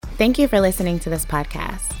Thank you for listening to this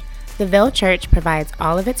podcast. The Ville Church provides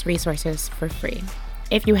all of its resources for free.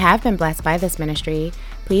 If you have been blessed by this ministry,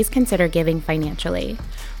 please consider giving financially.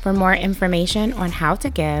 For more information on how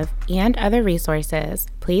to give and other resources,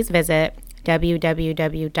 please visit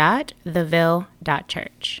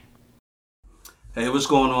www.theville.church. Hey, what's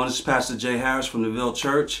going on? This is Pastor Jay Harris from the Ville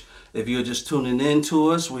Church. If you're just tuning in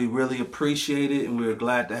to us, we really appreciate it, and we're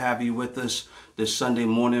glad to have you with us this Sunday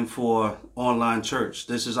morning for online church.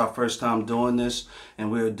 This is our first time doing this, and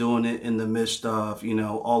we're doing it in the midst of,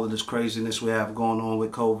 all of this craziness we have going on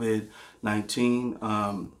with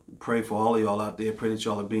COVID-19. Pray for all of y'all out there. Pray that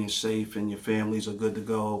y'all are being safe and your families are good to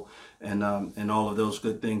go, and all of those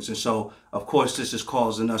good things. And so, of course, this is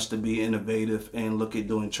causing us to be innovative and look at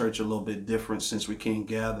doing church a little bit different since we can't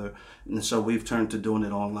gather. And so we've turned to doing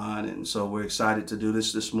it online. And so we're excited to do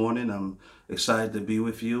this morning. I'm excited to be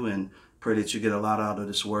with you and pray that you get a lot out of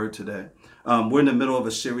this word today. We're in the middle of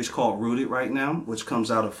a series called Rooted right now, which comes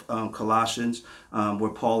out of Colossians, where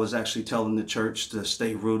Paul is actually telling the church to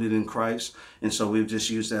stay rooted in Christ. And so we've just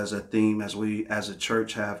used as a theme as we as a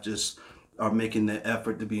church are making the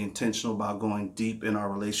effort to be intentional about going deep in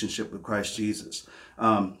our relationship with Christ Jesus.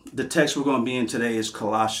 The text we're going to be in today is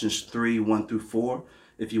Colossians 3, 1 through 4.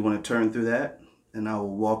 If you want to turn through that, and I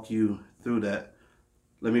will walk you through that.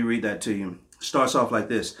 Let me read that to you. Starts off like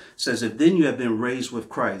this. It says, "If then you have been raised with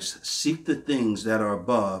Christ, seek the things that are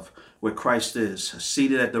above, where Christ is,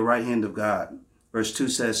 seated at the right hand of God." Verse 2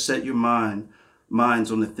 says, "Set your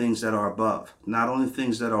minds on the things that are above, not on the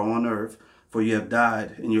things that are on earth, for you have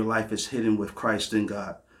died, and your life is hidden with Christ in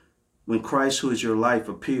God. When Christ, who is your life,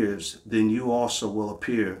 appears, then you also will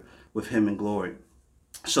appear with him in glory."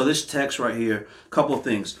 So this text right here, a couple of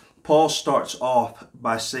things. Paul starts off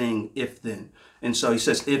by saying, "If then." And so he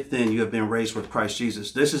says, "If then you have been raised with Christ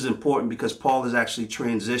Jesus." This is important because Paul is actually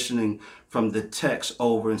transitioning from the text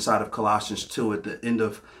over inside of Colossians 2 at the end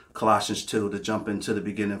of Colossians 2 to jump into the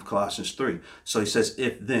beginning of Colossians 3. So he says,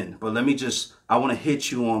 "If then." But I want to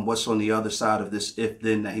hit you on what's on the other side of this "if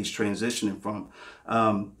then" that he's transitioning from.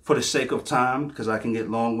 For the sake of time, because I can get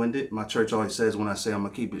long-winded. My church always says when I say I'm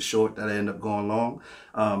going to keep it short that I end up going long.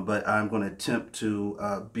 But I'm going to attempt to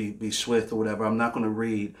be swift or whatever. I'm not going to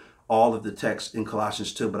read all of the text in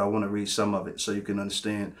Colossians 2, but I want to read some of it so you can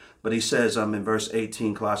understand. But he says, in verse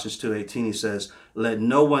 18, Colossians 2:18, he says, "Let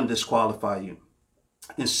no one disqualify you,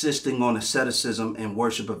 insisting on asceticism and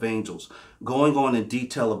worship of angels, going on in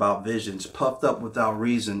detail about visions, puffed up without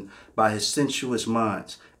reason by his sensuous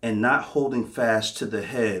minds, and not holding fast to the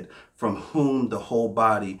head, from whom the whole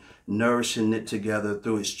body, nourished and knit together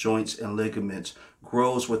through its joints and ligaments,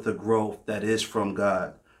 grows with the growth that is from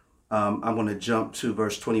God." I'm going to jump to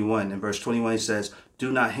verse 21. In verse 21, he says, "Do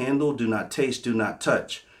not handle, do not taste, do not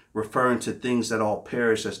touch," referring to things that all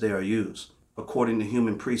perish as they are used, according to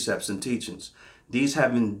human precepts and teachings. "These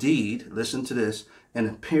have indeed," listen to this, an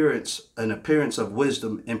appearance of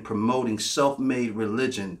wisdom in promoting self-made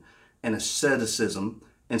religion and asceticism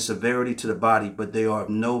and severity to the body, but they are of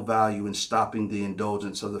no value in stopping the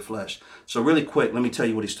indulgence of the flesh." So really quick, let me tell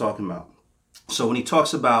you what he's talking about. So when he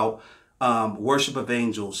talks about worship of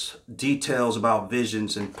angels, details about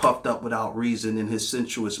visions, and puffed up without reason in his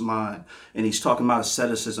sensuous mind, and he's talking about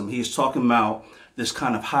asceticism, he's talking about this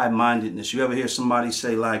kind of high-mindedness. You ever hear somebody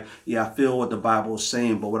say like, "Yeah, I feel what the Bible is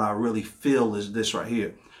saying, but what I really feel is this right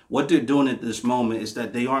here." What they're doing at this moment is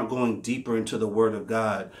that they aren't going deeper into the Word of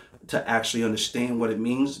God to actually understand what it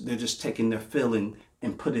means. They're just taking their feeling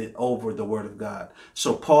and put it over the Word of God.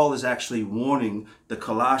 So Paul is actually warning the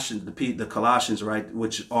Colossians, right,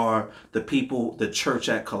 which are the people, the church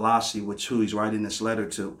at Colossae, who he's writing this letter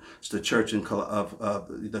to. It's the church of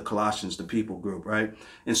the Colossians, the people group, right?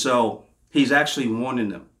 And so he's actually warning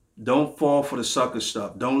them. Don't fall for the sucker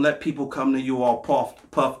stuff. Don't let people come to you all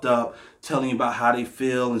puffed up, telling you about how they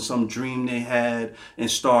feel and some dream they had, and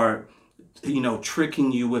start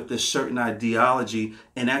tricking you with this certain ideology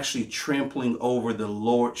and actually trampling over the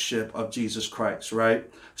lordship of Jesus Christ,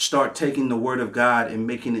 right? Start taking the Word of God and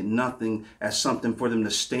making it nothing as something for them to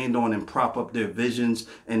stand on and prop up their visions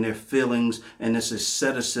and their feelings and this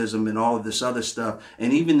asceticism and all of this other stuff.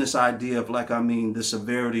 And even this idea of the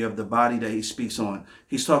severity of the body that he speaks on.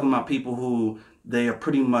 He's talking about people who they are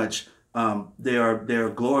pretty much, they're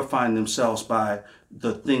glorifying themselves by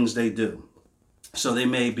the things they do. So they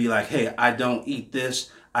may be like, "Hey, I don't eat this,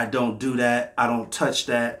 I don't do that, I don't touch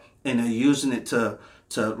that," and they're using it to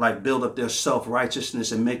build up their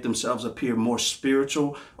self-righteousness and make themselves appear more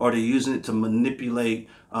spiritual, or they're using it to manipulate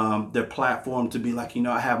their platform to be like,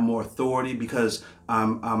 I have more authority because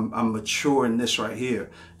I'm mature in this right here,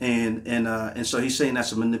 and so he's saying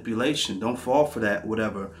that's a manipulation. Don't fall for that,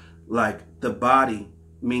 whatever. Like the body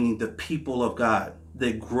meaning the people of God.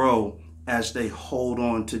 They grow as they hold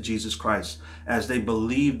on to Jesus Christ, as they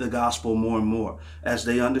believe the gospel more and more, as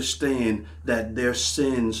they understand that their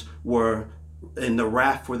sins were, and the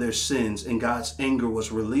wrath for their sins and God's anger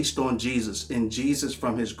was released on Jesus, and Jesus,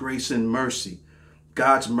 from his grace and mercy,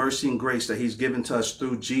 God's mercy and grace that he's given to us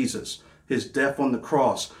through Jesus, his death on the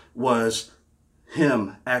cross was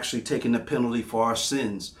him actually taking the penalty for our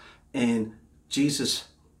sins. And Jesus'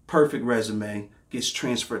 perfect resume gets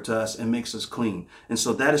transferred to us and makes us clean. And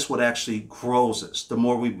so that is what actually grows us. The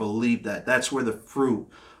more we believe that, that's where the fruit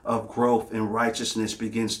of growth and righteousness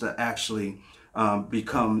begins to actually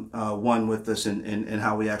become one with us, and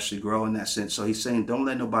how we actually grow in that sense. So he's saying, don't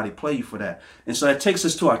let nobody play you for that. And so that takes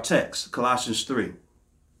us to our text, Colossians 3.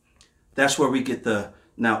 That's where we get the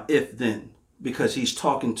now if then, because he's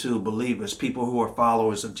talking to believers, people who are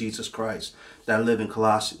followers of Jesus Christ that live in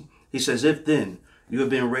Colossae. He says, if then you have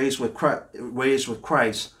been raised with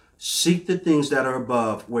Christ, seek the things that are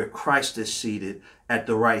above, where Christ is seated at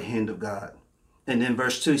the right hand of God. And then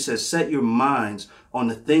verse 2, he says, set your minds on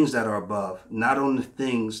the things that are above, not on the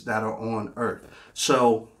things that are on earth.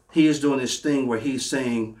 So he is doing this thing where he's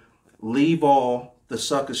saying, leave all the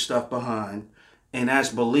sucker stuff behind. And as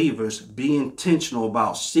believers, be intentional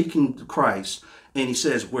about seeking Christ. And he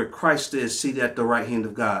says, where Christ is, seated at the right hand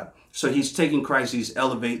of God. So he's taking Christ, he's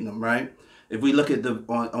elevating them, right? If we look at the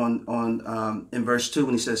in verse 2,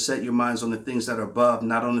 when he says, set your minds on the things that are above,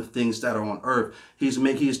 not on the things that are on earth, he's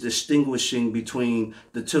distinguishing between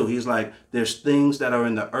the two. He's like, there's things that are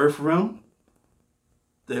in the earth realm.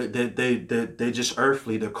 They're just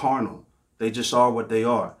earthly, they're carnal. They just are what they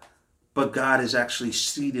are. But God is actually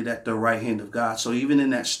seated at the right hand of God. So even in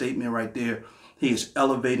that statement right there, he is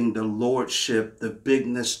elevating the lordship, the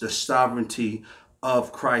bigness, the sovereignty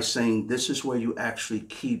of Christ, saying this is where you actually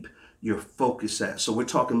keep your focus at. So we're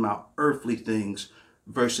talking about earthly things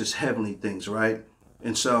versus heavenly things, right?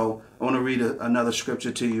 And so I want to read another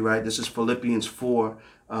scripture to you, right? This is Philippians 4.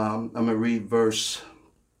 I'm going to read verse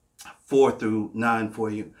 4 through 9 for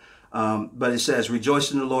you. But it says,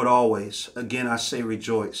 rejoice in the Lord always. Again, I say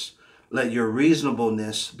rejoice. Let your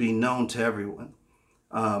reasonableness be known to everyone.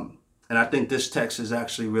 And I think this text is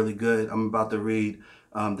actually really good. I'm about to read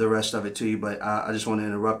the rest of it to you, but I just want to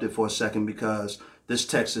interrupt it for a second, because this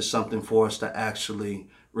text is something for us to actually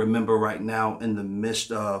remember right now in the midst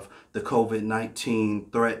of the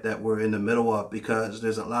COVID-19 threat that we're in the middle of, because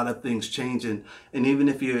there's a lot of things changing. And even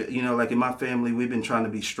if you're, like in my family, we've been trying to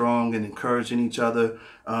be strong and encouraging each other.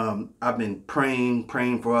 I've been praying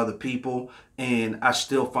for other people, and I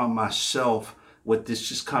still find myself with this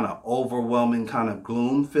just kind of overwhelming kind of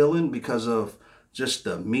gloom feeling because of just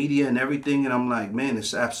the media and everything. And I'm like, man,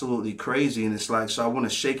 it's absolutely crazy. And it's like, so I want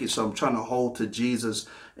to shake it. So I'm trying to hold to Jesus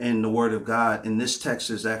and the word of God. And this text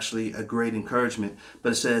is actually a great encouragement.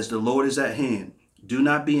 But it says, the Lord is at hand. Do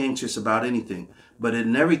not be anxious about anything, but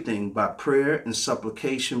in everything by prayer and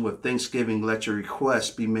supplication with thanksgiving, let your requests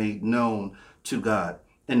be made known to God.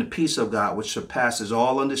 And the peace of God, which surpasses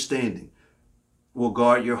all understanding, will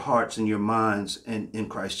guard your hearts and your minds in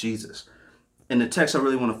Christ Jesus. And the text I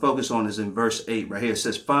really want to focus on is in verse 8 right here. It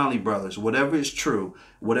says, finally, brothers, whatever is true,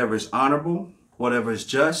 whatever is honorable, whatever is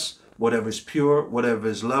just, whatever is pure, whatever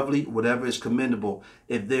is lovely, whatever is commendable,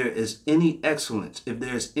 if there is any excellence, if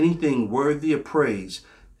there is anything worthy of praise,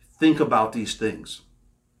 think about these things.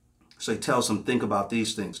 So he tells them, think about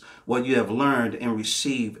these things. What you have learned and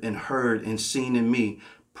received and heard and seen in me,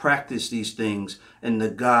 practice these things, and the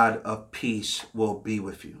God of peace will be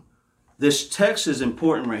with you. This text is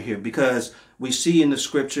important right here, because we see in the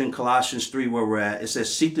scripture in Colossians 3 where we're at, it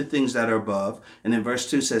says, seek the things that are above. And then verse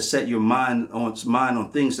 2 says, set your mind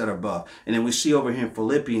on things that are above. And then we see over here in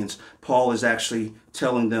Philippians, Paul is actually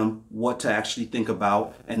telling them what to actually think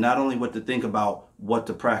about, and not only what to think about, what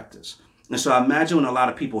to practice. And so I imagine when a lot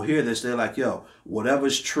of people hear this, they're like, yo,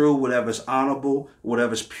 whatever's true, whatever's honorable,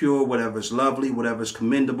 whatever's pure, whatever's lovely, whatever's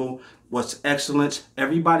commendable, what's excellence,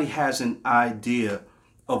 everybody has an idea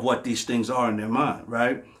of what these things are in their mind,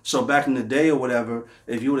 right? So back in the day or whatever,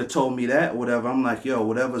 if you would have told me that or whatever, I'm like, yo,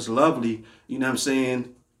 whatever's lovely, you know what I'm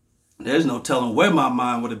saying? There's no telling where my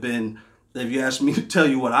mind would have been if you asked me to tell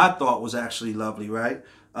you what I thought was actually lovely, right?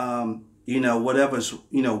 Whatever's,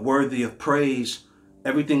 worthy of praise,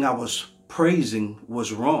 everything I was praising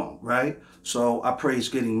was wrong, right? So I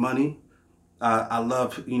praised getting money. I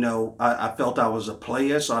love, I felt I was a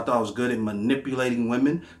player, so I thought I was good at manipulating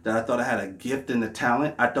women, that I thought I had a gift and a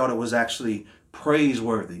talent. I thought it was actually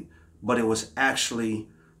praiseworthy, but it was actually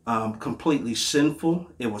completely sinful.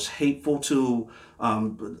 It was hateful to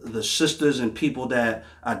the sisters and people that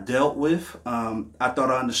I dealt with. I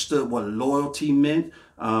thought I understood what loyalty meant.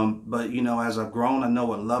 But, as I've grown, I know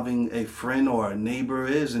what loving a friend or a neighbor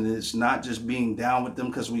is. And it's not just being down with them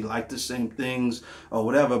because we like the same things or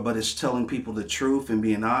whatever, but it's telling people the truth and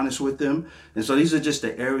being honest with them. And so these are just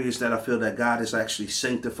the areas that I feel that God is actually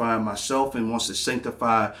sanctifying myself and wants to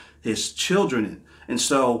sanctify his children in. And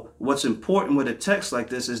so what's important with a text like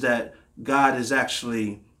this is that God is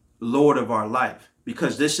actually Lord of our life,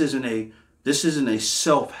 because this isn't a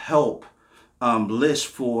self-help list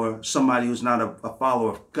for somebody who's not a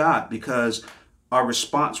follower of God, because our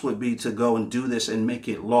response would be to go and do this and make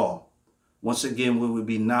it law. Once again, we would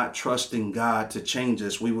be not trusting God to change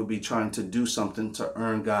us. We would be trying to do something to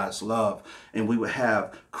earn God's love. And we would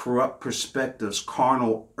have corrupt perspectives,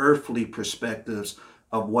 carnal, earthly perspectives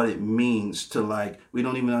of what it means to, we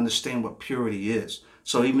don't even understand what purity is.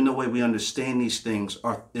 So even the way we understand these things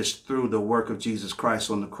is through the work of Jesus Christ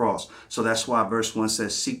on the cross. So that's why verse 1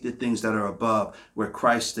 says, seek the things that are above, where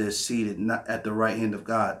Christ is seated, not at the right hand of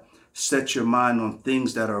God. Set your mind on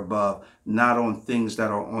things that are above, not on things that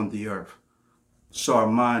are on the earth. So our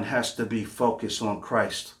mind has to be focused on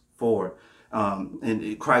Christ forward,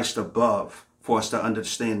 and Christ above, for us to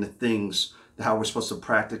understand the things, how we're supposed to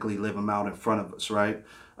practically live them out in front of us, right?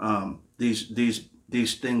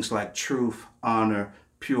 These things like truth, honor,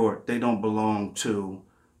 pure, they don't belong to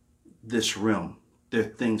this realm. They're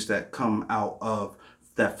things that come out of,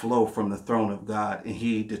 that flow from the throne of God, and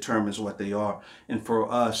he determines what they are. And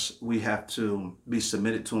for us, we have to be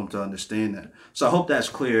submitted to him to understand that. So I hope that's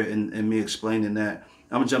clear in me explaining that.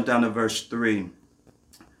 I'm gonna jump down to verse 3.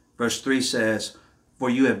 Verse 3 says, for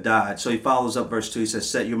you have died. So he follows up verse 2. He says,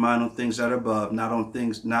 set your mind on things that are above, not on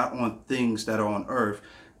things that are on earth.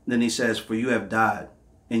 Then he says, for you have died,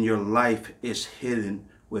 and your life is hidden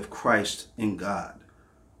with Christ in God.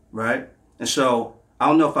 Right? And so I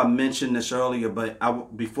don't know if I mentioned this earlier,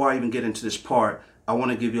 but before I even get into this part, I want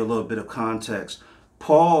to give you a little bit of context.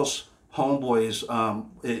 Paul's homeboy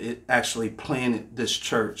is actually planted this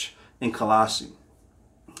church in Colossae.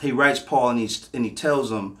 He writes Paul and he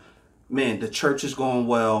tells him, man, the church is going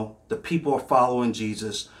well. The people are following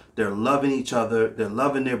Jesus. They're loving each other. They're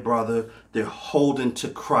loving their brother. They're holding to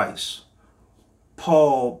Christ.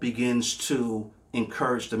 Paul begins to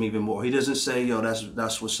encourage them even more. He doesn't say, yo,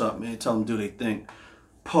 that's what's up, man. Tell them do their thing.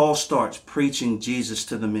 Paul starts preaching Jesus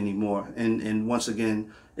to them anymore. And once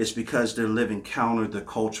again, it's because they're living counter the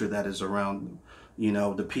culture that is around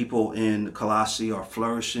them. The people in Colossae are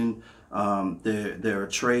flourishing. They're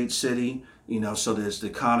a trade city, so the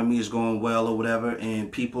economy is going well or whatever,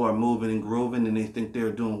 and people are moving and grooving and they think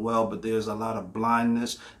they're doing well, but there's a lot of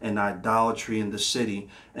blindness and idolatry in the city,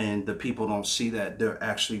 and the people don't see that. They're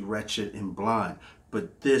actually wretched and blind.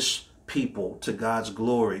 But this people, to God's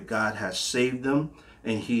glory, God has saved them,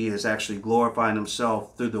 and he is actually glorifying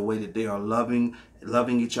himself through the way that they are loving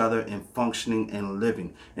each other and functioning and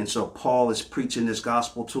living. And so Paul is preaching this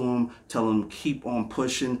gospel to them, telling them, keep on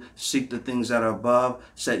pushing, seek the things that are above,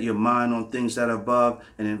 set your mind on things that are above.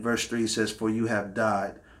 And in verse 3 he says, for you have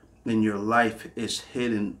died, and your life is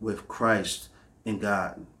hidden with Christ in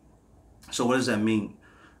God. So what does that mean?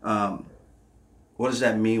 What does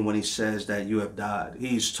that mean when he says that you have died?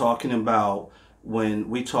 He's talking about, when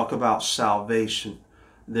we talk about salvation,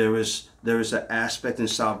 there is an aspect in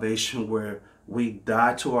salvation where we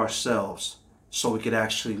die to ourselves so we could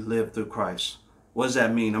actually live through Christ. What does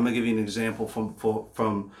that mean? I'm gonna give you an example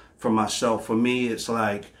from myself. For me, it's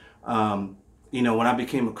like, when I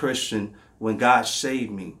became a Christian, when God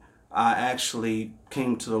saved me, I actually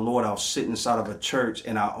came to the Lord. I was sitting inside of a church,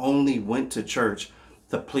 and I only went to church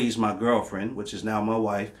to please my girlfriend, which is now my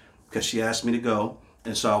wife, because she asked me to go.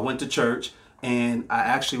 And so I went to church, and I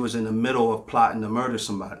actually was in the middle of plotting to murder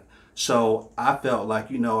somebody. So I felt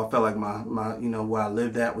like, my where I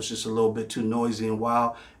lived at was just a little bit too noisy and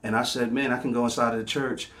wild. And I said, man, I can go inside of the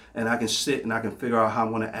church and I can sit and I can figure out how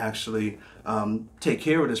I'm going to actually take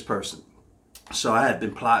care of this person. So I had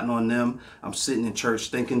been plotting on them. I'm sitting in church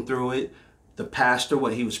thinking through it. The pastor,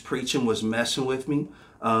 what he was preaching was messing with me.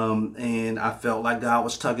 And I felt like God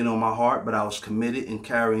was tugging on my heart, but I was committed in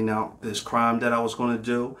carrying out this crime that I was going to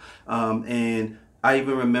do. And I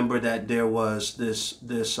even remember that there was this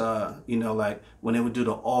when they would do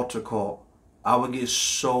the altar call, I would get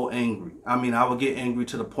so angry. I would get angry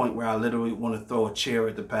to the point where I literally want to throw a chair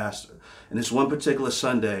at the pastor. And this one particular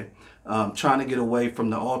Sunday, trying to get away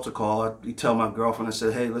from the altar call, I tell my girlfriend, I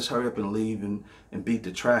said, hey, let's hurry up and leave and beat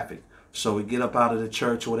the traffic. So we get up out of the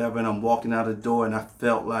church or whatever, and I'm walking out the door, and I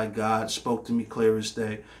felt like God spoke to me clear as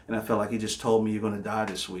day. And I felt like he just told me, you're going to die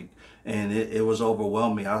this week. And it was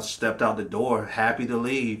overwhelming. I stepped out the door, happy to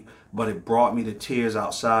leave, but it brought me to tears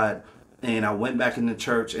outside. And I went back in the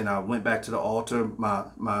church, and I went back to the altar.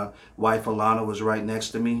 My wife, Alana, was right next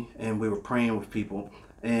to me, and we were praying with people.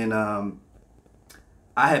 And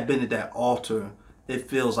I had been at that altar, it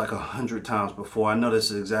feels like 100 times before. I know this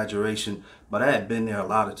is an exaggeration, but I had been there a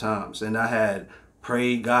lot of times. And I had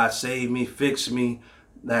prayed, God save me, fix me.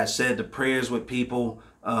 I had said the prayers with people.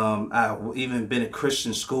 I even been at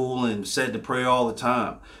Christian school and said the prayer all the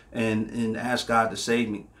time and asked God to save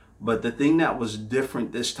me. But the thing that was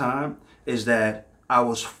different this time is that I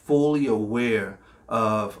was fully aware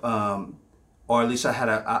of, or at least I had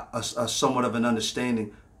a somewhat of an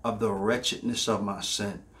understanding of the wretchedness of my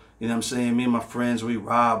sin. You know what I'm saying? Me and my friends, we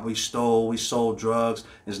robbed, we stole, we sold drugs.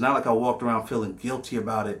 It's not like I walked around feeling guilty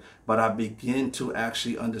about it, but I began to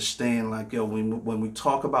actually understand, like, yo, when we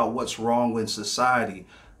talk about what's wrong in society,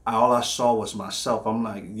 all I saw was myself. I'm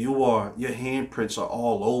like, your handprints are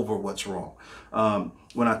all over what's wrong.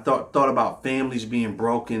 When I thought about families being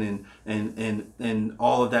broken and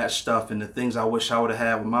all of that stuff and the things I wish I would have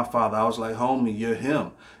had with my father, I was like, homie, you're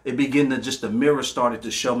him. It began to just, the mirror started to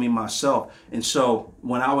show me myself. And so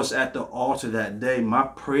when I was at the altar that day, my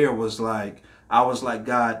prayer was like, I was like,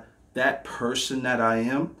 God, that person that I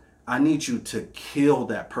am, I need you to kill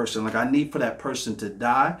that person. Like, I need for that person to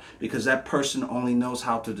die, because that person only knows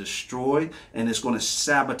how to destroy, and it's going to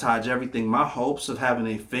sabotage everything. My hopes of having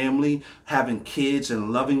a family, having kids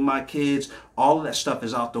and loving my kids, all of that stuff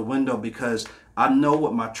is out the window, because I know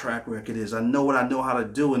what my track record is. I know what I know how to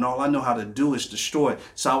do, and all I know how to do is destroy.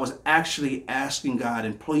 So I was actually asking God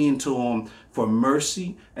and pleading to him for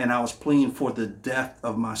mercy, and I was pleading for the death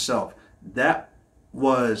of myself. That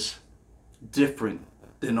was different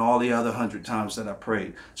than all the other 100 times that I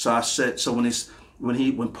prayed. So I said, so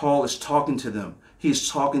when Paul is talking to them, he's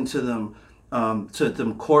talking to them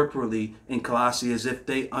corporately in Colossae, as if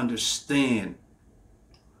they understand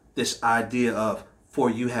this idea of,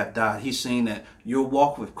 for you have died. He's saying that your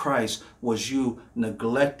walk with Christ was you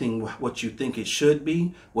neglecting what you think it should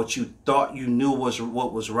be, what you thought you knew was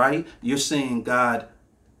what was right. You're saying, God,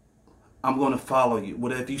 I'm going to follow you.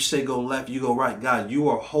 What if you say go left, you go right? God, you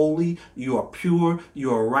are holy, you are pure,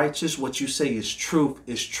 you are righteous. What you say is truth,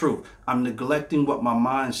 is truth. I'm neglecting what my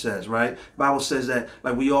mind says, right? Bible says that,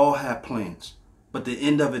 like, we all have plans, but the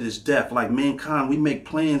end of it is death. Like mankind, we make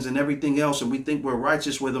plans and everything else, and we think we're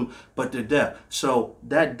righteous with them, but they're death. So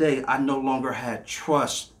that day, I no longer had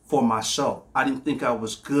trust for myself. I didn't think I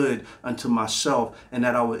was good unto myself, and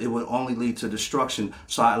that it would only lead to destruction.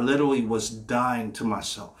 So I literally was dying to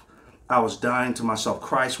myself. I was dying to myself.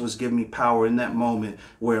 Christ was giving me power in that moment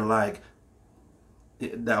where, like,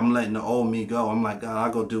 I'm letting the old me go. I'm like, God,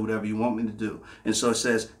 I'll go do whatever you want me to do. And so it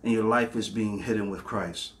says, and your life is being hidden with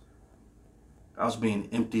Christ. I was being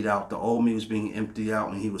emptied out. The old me was being emptied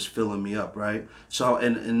out, and he was filling me up, right? So,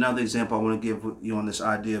 and another example I want to give you on this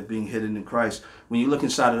idea of being hidden in Christ. When you look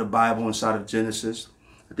inside of the Bible, inside of Genesis,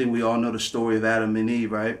 I think we all know the story of Adam and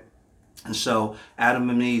Eve, right? And so Adam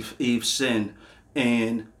and Eve sinned.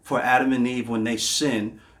 And for Adam and Eve, when they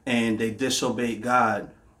sinned and they disobeyed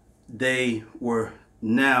God, they were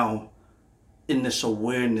now in this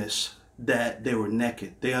awareness that they were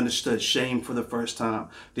naked. They understood shame for the first time.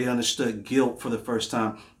 They understood guilt for the first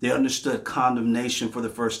time. They understood condemnation for the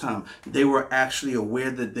first time. They were actually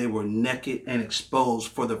aware that they were naked and exposed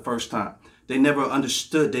for the first time. They never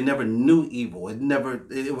understood. They never knew evil.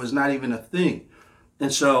 It was not even a thing.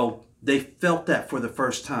 And so they felt that for the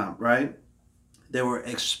first time, right? They were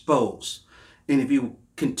exposed. And if you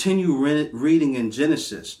continue reading in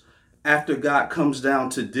Genesis, after God comes down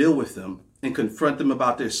to deal with them and confront them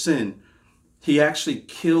about their sin, he actually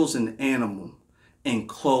kills an animal and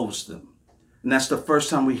clothes them. And that's the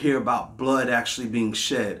first time we hear about blood actually being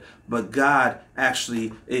shed. But God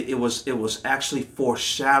actually, it was actually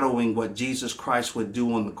foreshadowing what Jesus Christ would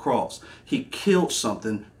do on the cross. He killed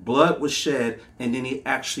something, blood was shed, and then he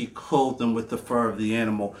actually clothed them with the fur of the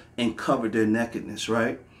animal and covered their nakedness,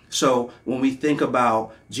 right? So when we think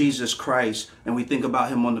about Jesus Christ and we think about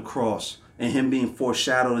him on the cross and him being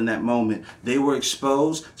foreshadowed in that moment, they were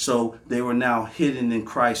exposed, so they were now hidden in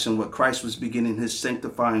Christ and what Christ was beginning his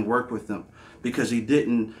sanctifying work with them. Because he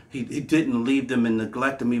didn't leave them and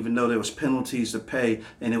neglect them, even though there was penalties to pay,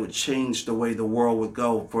 and it would change the way the world would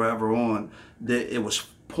go forever on. That it was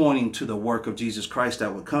pointing to the work of Jesus Christ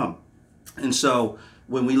that would come. And so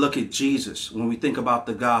when we look at Jesus, when we think about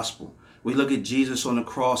the gospel, we look at Jesus on the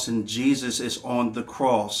cross, and Jesus is on the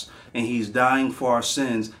cross and he's dying for our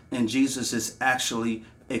sins, and Jesus is actually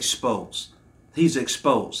exposed. He's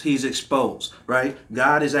exposed. He's exposed, right?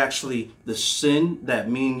 God is actually the sin that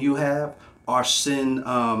me and you have. Our sin,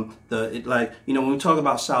 when we talk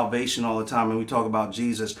about salvation all the time and we talk about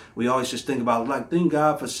Jesus, we always just think about thank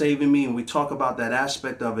God for saving me, and we talk about that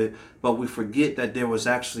aspect of it, but we forget that there was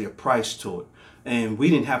actually a price to it. And we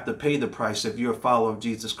didn't have to pay the price if you're a follower of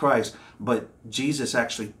Jesus Christ, but Jesus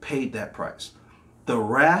actually paid that price. The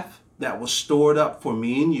wrath that was stored up for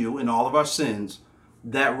me and you and all of our sins,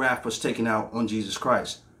 that wrath was taken out on Jesus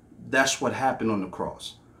Christ. That's what happened on the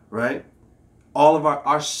cross, right? All of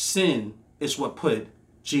our sin is what put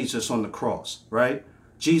Jesus on the cross, right?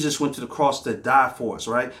 Jesus went to the cross to die for us,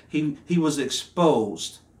 right? He was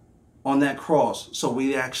exposed on that cross so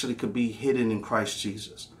we actually could be hidden in Christ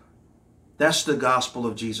Jesus. That's the gospel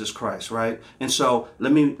of Jesus Christ, right? And so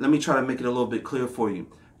let me try to make it a little bit clear for you.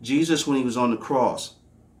 Jesus, when he was on the cross,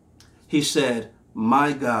 he said,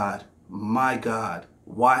 my God,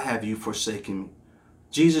 why have you forsaken me?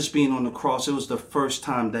 Jesus being on the cross, it was the first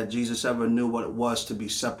time that Jesus ever knew what it was to be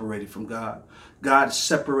separated from God. God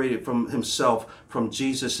separated from himself from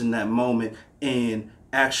Jesus in that moment. And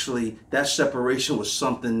actually, that separation was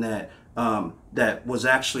something that was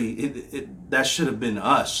actually, that should have been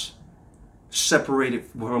us, separated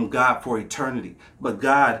from God for eternity. But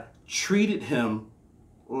God treated him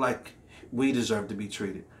like we deserve to be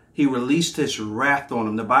treated. He released his wrath on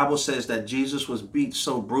him. The Bible says that Jesus was beat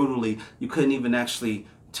so brutally, you couldn't even actually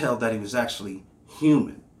tell that he was actually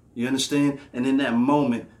human. You understand? And in that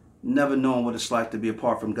moment, never knowing what it's like to be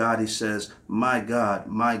apart from God, he says, my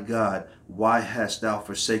God, why hast thou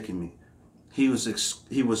forsaken me? He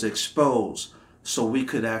was exposed so we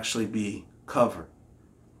could actually be covered.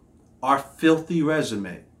 Our filthy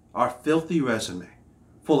resume,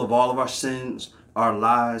 full of all of our sins, our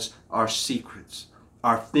lies, our secrets,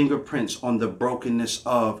 our fingerprints on the brokenness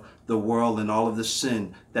of the world and all of the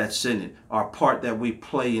sin that's in it, our part that we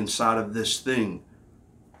play inside of this thing.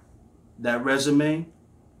 That resume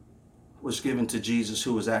was given to Jesus,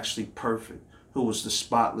 who was actually perfect, who was the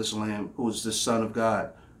spotless Lamb, who was the Son of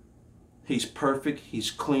God. He's perfect, he's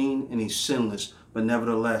clean, and he's sinless. But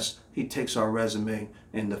nevertheless, he takes our resume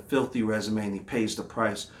and the filthy resume and he pays the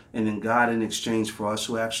price. And then God, in exchange for us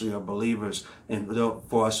who actually are believers and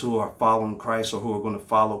for us who are following Christ or who are going to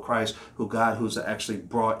follow Christ, who's actually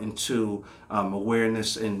brought into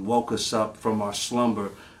awareness and woke us up from our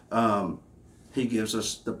slumber, he gives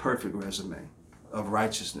us the perfect resume of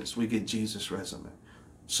righteousness. We get Jesus' resume.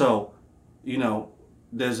 So,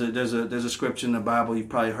 there's a scripture in the Bible you've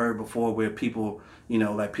probably heard before where people,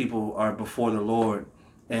 people are before the Lord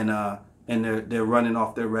and they're running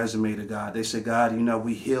off their resume to God. They say, God,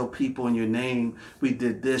 we heal people in your name. We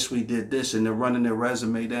did this, and they're running their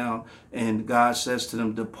resume down. And God says to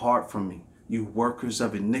them, depart from me, you workers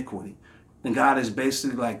of iniquity. And God is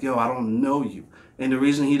basically like, I don't know you. And the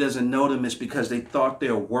reason he doesn't know them is because they thought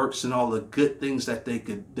their works and all the good things that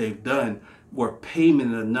they've done were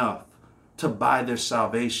payment enough to buy their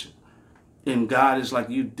salvation. And God is like,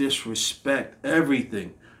 you disrespect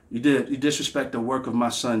everything. You disrespect the work of my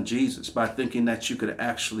son Jesus by thinking that you could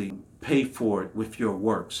actually pay for it with your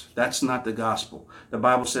works. That's not the gospel. The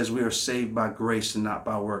Bible says we are saved by grace and not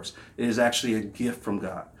by works. It is actually a gift from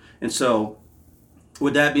God. And so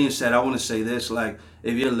with that being said, I want to say this,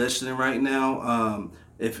 if you're listening right now,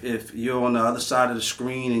 if you're on the other side of the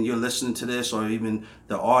screen and you're listening to this or even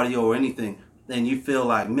the audio or anything, and you feel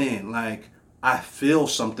like, man, I feel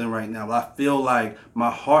something right now. I feel like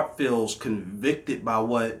my heart feels convicted by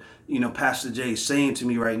what, Pastor Jay is saying to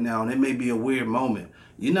me right now. And it may be a weird moment.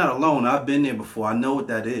 You're not alone. I've been there before. I know what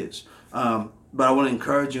that is. But I want to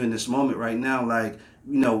encourage you in this moment right now.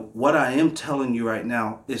 What I am telling you right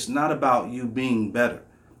now, it's not about you being better.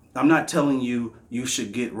 I'm not telling you you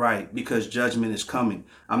should get right because judgment is coming.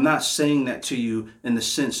 I'm not saying that to you in the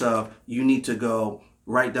sense of you need to go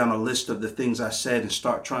write down a list of the things I said and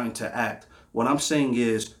start trying to act. What I'm saying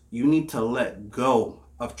is you need to let go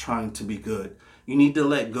of trying to be good. You need to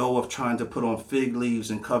let go of trying to put on fig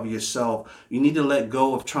leaves and cover yourself. You need to let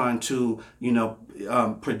go of trying to,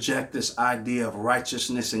 project this idea of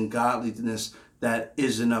righteousness and godliness that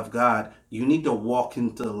isn't of God. You need to walk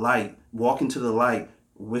into the light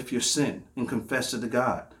with your sin and confess it to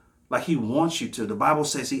God. Like he wants you to. The Bible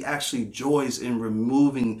says he actually joys in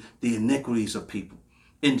removing the iniquities of people.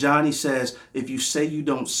 In John, he says, if you say you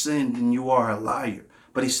don't sin, then you are a liar.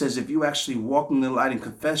 But he says, if you actually walk in the light and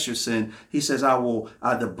confess your sin, he says,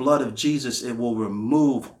 the blood of Jesus, it will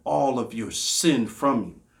remove all of your sin from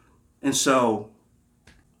you. And so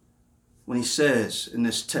when he says in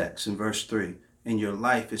this text in verse 3, and your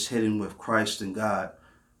life is hidden with Christ in God,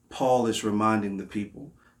 Paul is reminding the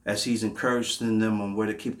people as he's encouraging them on where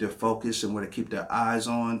to keep their focus and where to keep their eyes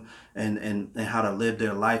on, and how to live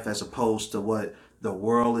their life as opposed to what the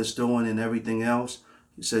world is doing and everything else.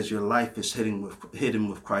 He says your life is hidden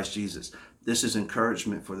with Christ Jesus. This is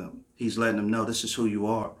encouragement for them. He's letting them know this is who you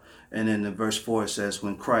are. And then in verse 4 it says,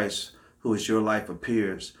 when Christ, who is your life,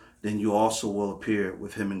 appears, then you also will appear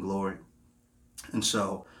with him in glory. And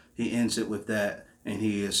so he ends it with that, and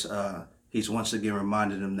he's once again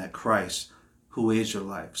reminded them that Christ, who is your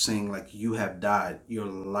life, saying like you have died, your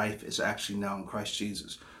life is actually now in Christ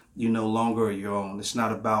Jesus. You no longer are your own. It's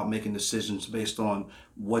not about making decisions based on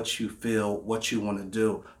what you feel, what you want to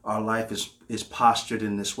do. Our life is postured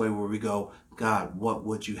in this way where we go, God, what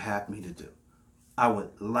would you have me to do? I would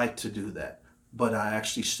like to do that, but I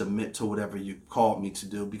actually submit to whatever you called me to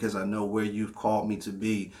do, because I know where you've called me to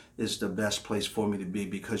be is the best place for me to be,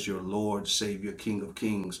 because you're Lord, Savior, King of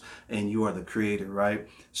Kings, and you are the creator, right?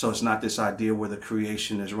 So it's not this idea where the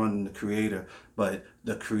creation is running the creator, but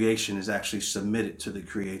the creation is actually submitted to the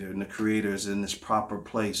creator, and the creator is in this proper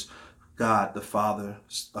place, God the Father,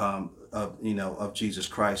 of Jesus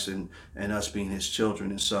Christ, and us being his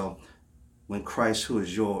children. And so when Christ, who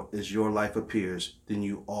is your life, appears, then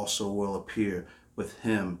you also will appear with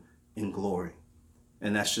him in glory.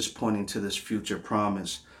 And that's just pointing to this future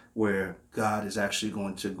promise where God is actually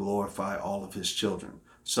going to glorify all of his children.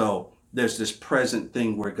 So there's this present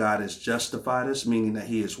thing where God has justified us, meaning that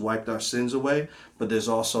he has wiped our sins away. But there's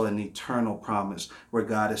also an eternal promise where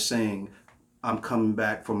God is saying, I'm coming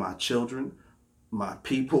back for my children, my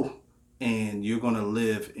people, and you're going to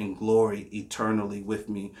live in glory eternally with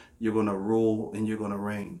me. You're going to rule and you're going to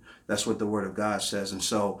reign. That's what the word of God says. And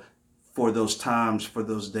so for those times, for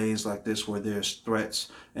those days like this where there's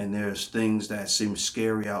threats and there's things that seem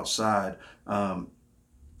scary outside,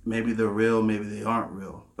 maybe they're real, maybe they aren't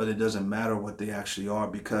real, but it doesn't matter what they actually are,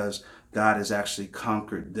 because God has actually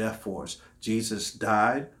conquered death for us. Jesus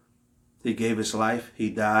died. He gave his life,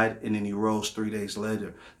 he died, and then he rose 3 days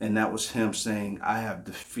later. And that was him saying, I have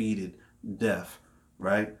defeated death,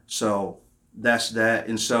 right? So that's that.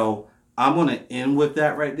 And so I'm going to end with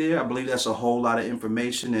that right there. I believe that's a whole lot of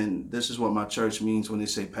information, and this is what my church means when they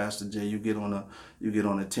say, Pastor Jay, you get on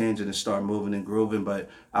a tangent and start moving and grooving. But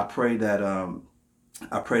I pray that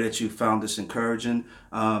you found this encouraging.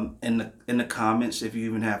 In the comments, if you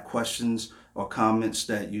even have questions or comments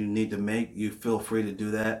that you need to make, you feel free to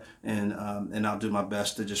do that, and I'll do my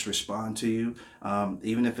best to just respond to you.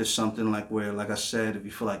 Even if it's something like where, like I said, if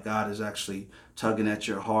you feel like God is actually tugging at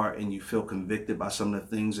your heart and you feel convicted by some of the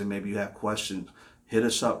things and maybe you have questions, hit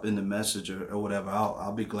us up in the message or whatever.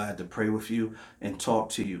 I'll be glad to pray with you and talk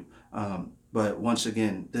to you. But once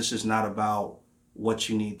again, this is not about what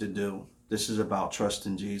you need to do. This is about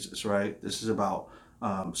trusting Jesus, right? This is about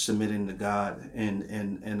submitting to God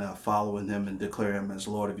and following him and declaring him as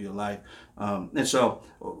Lord of your life. And so,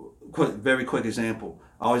 very quick example.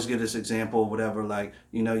 I always give this example, whatever, like,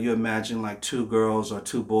 you imagine like two girls or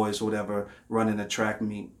two boys or whatever running a track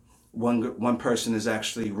meet. One person is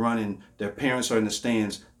actually running. Their parents are in the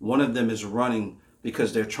stands. One of them is running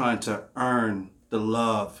because they're trying to earn the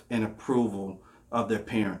love and approval of their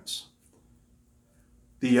parents.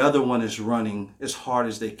 The other one is running as hard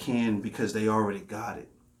as they can because they already got it,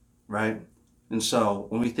 right? And so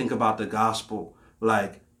when we think about the gospel,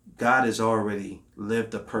 like, God has already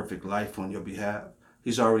lived a perfect life on your behalf.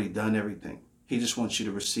 He's already done everything. He just wants you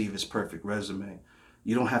to receive his perfect resume.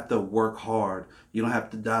 You don't have to work hard. You don't have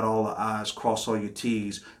to dot all the I's, cross all your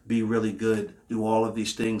T's, be really good, do all of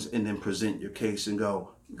these things, and then present your case and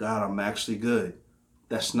go, God, I'm actually good.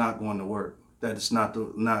 That's not going to work. That is not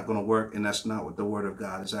going to work, and that's not what the Word of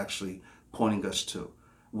God is actually pointing us to.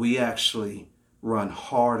 We actually run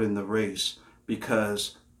hard in the race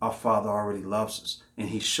because our Father already loves us, and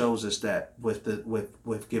he shows us that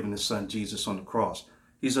with giving his son Jesus on the cross.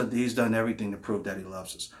 He's done everything to prove that he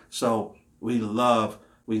loves us. So we love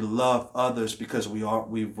others because we've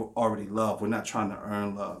already loved. We're not trying to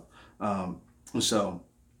earn love. And so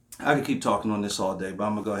I could keep talking on this all day, but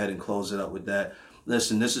I'm going to go ahead and close it up with that.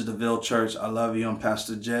 Listen, this is the Ville Church. I love you. I'm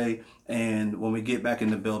Pastor Jay. And when we get back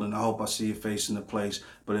in the building, I hope I see your face in the place.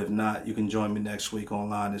 But if not, you can join me next week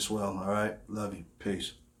online as well. All right? Love you.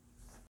 Peace.